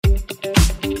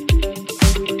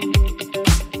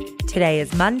Today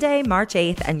is Monday, March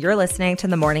 8th, and you're listening to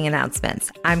The Morning Announcements.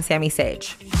 I'm Sammy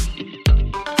Sage.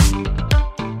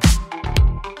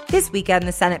 This weekend,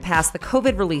 the Senate passed the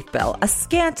COVID relief bill, a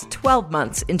scant 12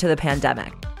 months into the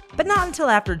pandemic. But not until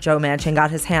after Joe Manchin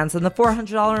got his hands on the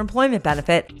 $400 employment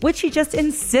benefit, which he just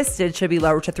insisted should be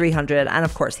lowered to $300, and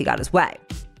of course he got his way.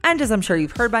 And as I'm sure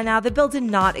you've heard by now, the bill did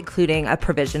not including a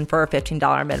provision for a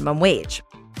 $15 minimum wage.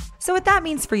 So what that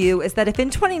means for you is that if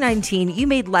in 2019 you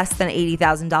made less than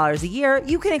 $80,000 a year,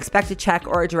 you can expect a check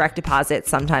or a direct deposit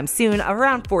sometime soon of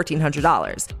around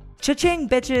 $1,400. Cha-ching,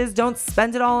 bitches, don't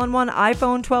spend it all on one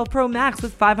iPhone 12 Pro Max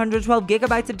with 512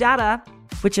 gigabytes of data,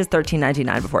 which is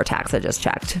 $13.99 before tax, I just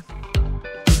checked.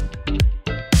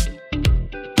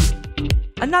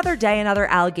 Another day, another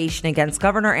allegation against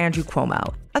Governor Andrew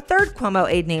Cuomo. A third Cuomo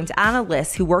aide named Anna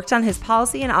Liss, who worked on his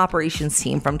policy and operations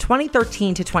team from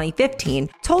 2013 to 2015,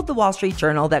 told the Wall Street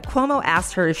Journal that Cuomo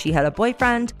asked her if she had a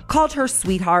boyfriend, called her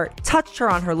sweetheart, touched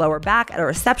her on her lower back at a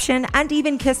reception, and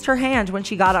even kissed her hand when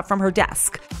she got up from her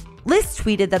desk. Liss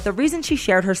tweeted that the reason she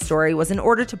shared her story was in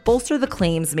order to bolster the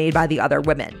claims made by the other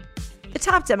women. The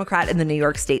top Democrat in the New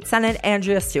York State Senate,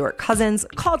 Andrea Stewart-Cousins,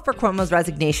 called for Cuomo's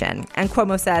resignation, and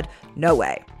Cuomo said, "No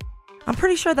way." I'm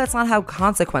pretty sure that's not how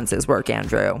consequences work,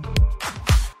 Andrew.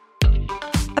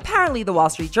 Apparently, the Wall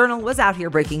Street Journal was out here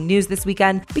breaking news this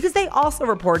weekend because they also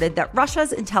reported that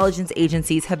Russia's intelligence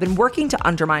agencies have been working to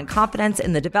undermine confidence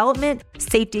in the development,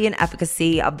 safety, and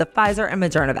efficacy of the Pfizer and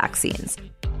Moderna vaccines.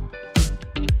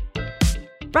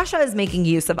 Russia is making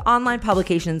use of online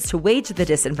publications to wage the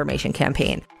disinformation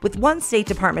campaign, with one State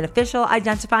Department official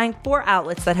identifying 4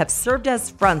 outlets that have served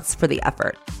as fronts for the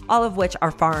effort, all of which are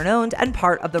foreign-owned and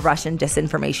part of the Russian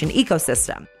disinformation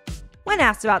ecosystem. When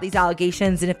asked about these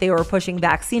allegations and if they were pushing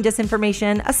vaccine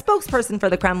disinformation, a spokesperson for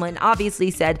the Kremlin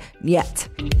obviously said, "Niet."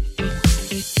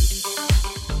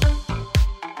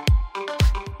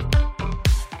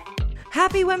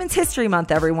 Happy Women's History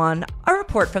Month, everyone. A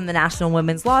report from the National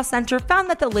Women's Law Center found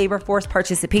that the labor force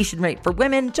participation rate for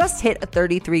women just hit a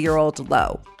 33-year-old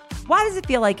low. Why does it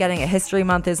feel like getting a History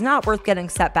Month is not worth getting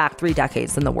set back 3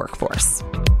 decades in the workforce?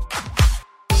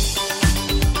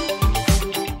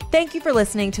 Thank you for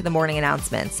listening to The Morning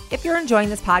Announcements. If you're enjoying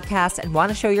this podcast and want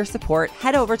to show your support,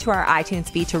 head over to our iTunes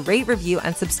feed to rate, review,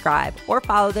 and subscribe, or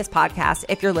follow this podcast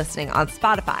if you're listening on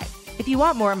Spotify. If you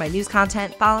want more of my news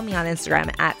content, follow me on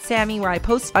Instagram @Sammy, where I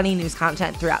post funny news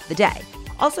content throughout the day.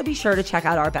 Also, be sure to check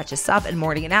out our Betches Sup and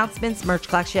Morning Announcements merch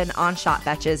collection on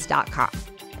shopbetches.com.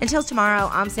 Until tomorrow,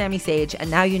 I'm Sammy Sage,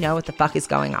 and now you know what the fuck is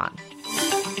going on.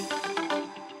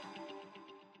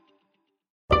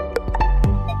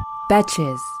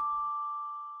 Betches.